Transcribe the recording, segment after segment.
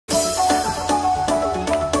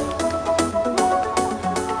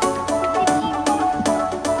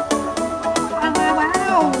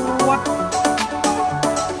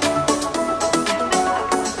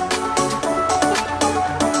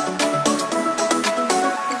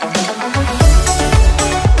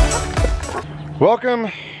Welcome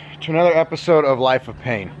to another episode of Life of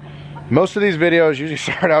Pain. Most of these videos usually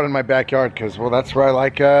start out in my backyard because, well, that's where I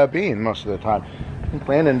like being most of the time. I think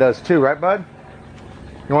Landon does too, right, bud?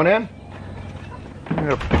 You want in? You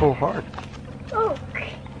gotta pull hard. Oh.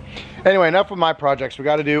 Anyway, enough with my projects. We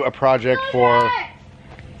got to do a project for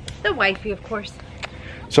the wifey, of course.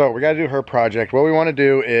 So we got to do her project. What we want to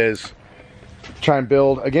do is try and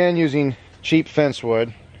build, again, using cheap fence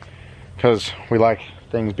wood because we like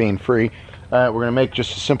things being free. We're going to make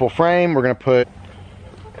just a simple frame. We're going to put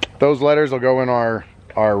those letters, will go in our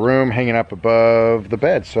room hanging up above the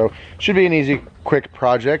bed. So should be an easy, quick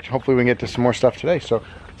project. Hopefully we can get to some more stuff today. So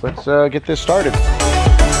let's get this started.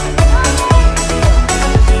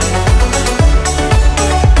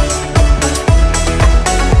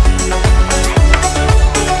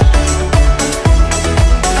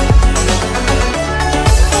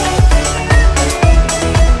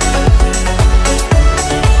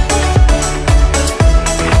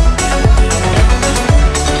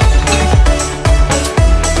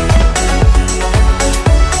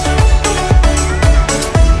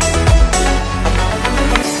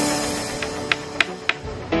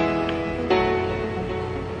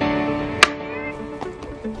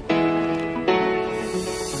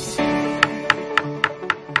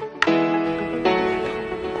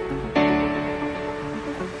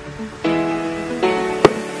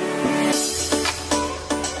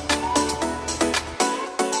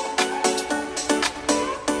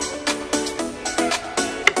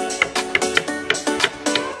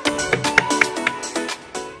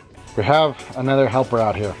 We have another helper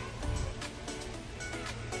out here.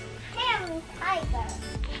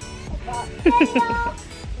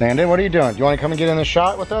 Landon, what are you doing? Do you want to come and get in the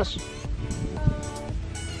shot with us?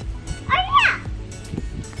 Oh yeah.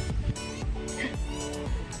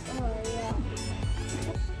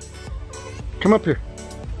 Come up here.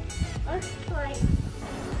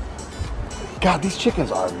 God, these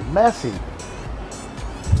chickens are messy.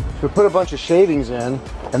 We put a bunch of shavings in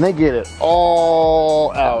and they get it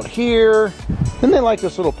all out here. Then they like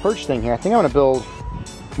this little perch thing here. I think I'm gonna build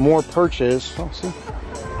more perches. Oh, see?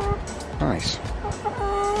 Nice.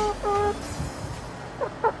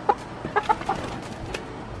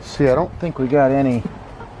 See, I don't think we got any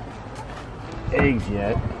eggs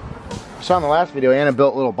yet. I saw in the last video Anna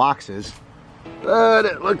built little boxes, but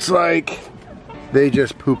it looks like they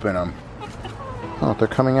just poop in them. Oh, they're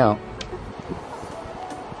coming out.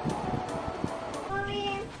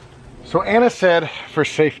 So Anna said, for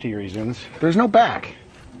safety reasons, there's no back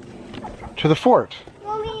to the fort.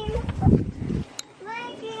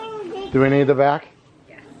 Do we need the back?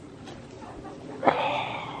 Yes.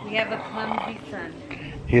 We have a clumsy son.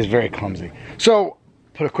 He is very clumsy. So,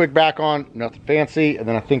 put a quick back on, nothing fancy, and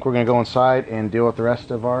then I think we're gonna go inside and deal with the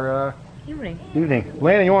rest of our evening.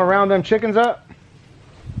 Landon, you wanna round them chickens up?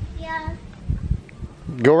 Yeah.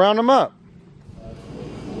 Go round them up.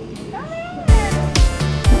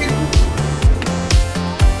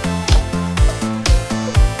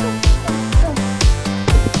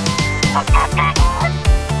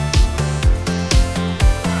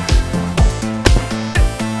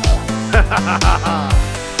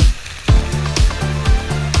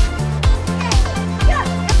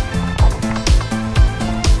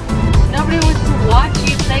 Nobody wants to watch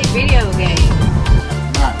you play video games.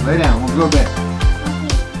 Alright, lay down, we'll go to bed.